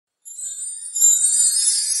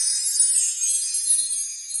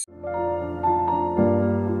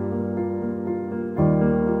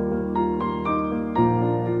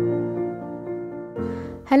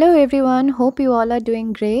Hello everyone, hope you all are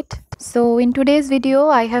doing great. So in today's video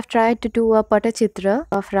I have tried to do a Pattachitra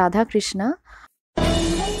of RadhaKrishna.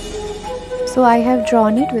 So I have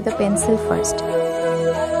drawn it with a pencil first.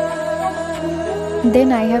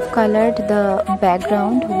 Then I have colored the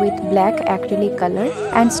background with black acrylic color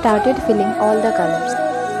and started filling all the colors.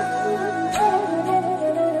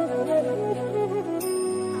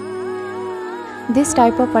 This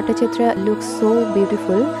type of Pattachitra looks so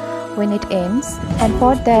beautiful when it ends, and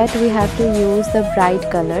for that we have to use the bright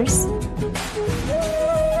colors.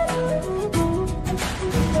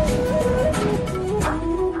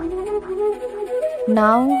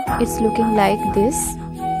 Now it's looking like this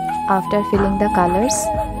after filling the colors,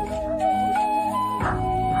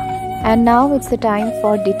 and now it's the time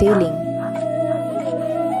for detailing.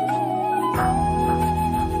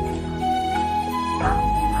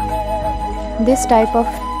 This type of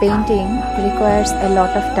painting requires a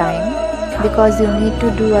lot of time because you need to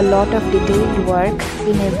do a lot of detailed work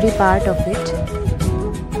in every part of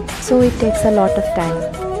it. So it takes a lot of time.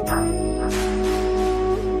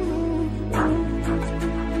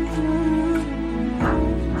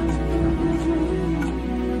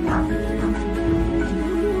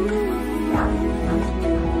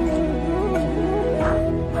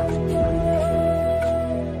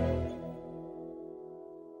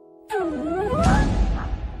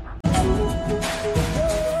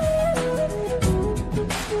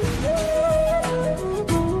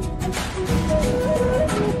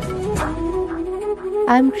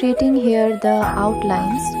 I am creating here the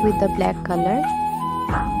outlines with the black color.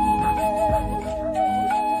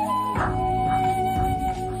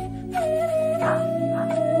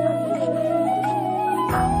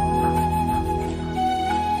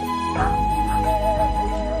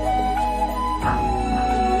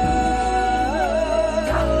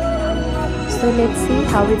 So let's see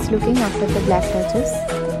how it's looking after the black touches.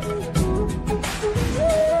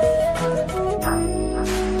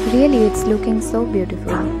 Really, it's looking so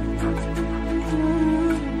beautiful.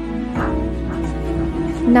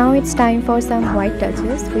 Now it's time for some white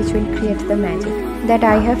touches which will create the magic that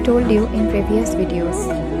I have told you in previous videos.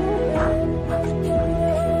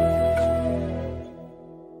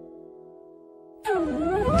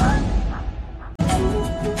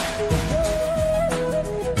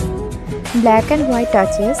 Black and white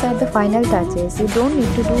touches are the final touches. You don't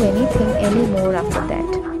need to do anything anymore after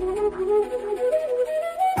that.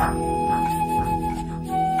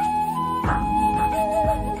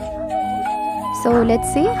 So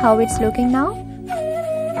let's see how it's looking now.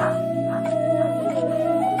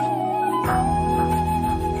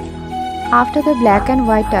 After the black and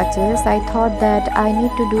white touches, I thought that I need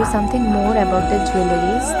to do something more about the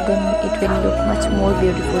jewelries, then it will look much more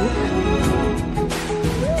beautiful.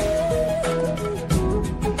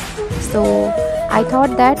 So I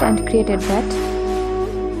thought that and created that.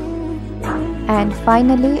 And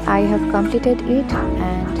finally I have completed it,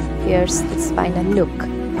 and here's its final look.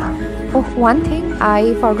 Oh, one thing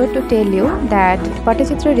I forgot to tell you, that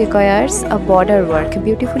Pattachitra requires a border work,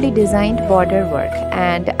 beautifully designed border work,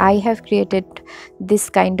 and I have created this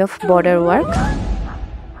kind of border work.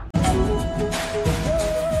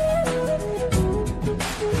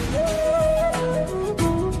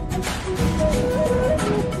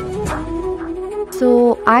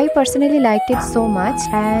 So I personally liked it so much,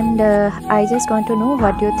 and I just want to know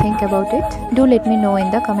what you think about it. Do let me know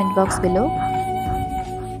in the comment box below.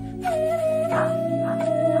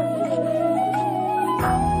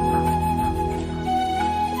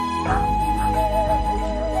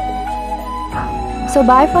 So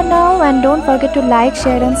bye for now, and don't forget to like,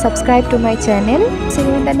 share and subscribe to my channel. See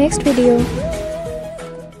you in the next video.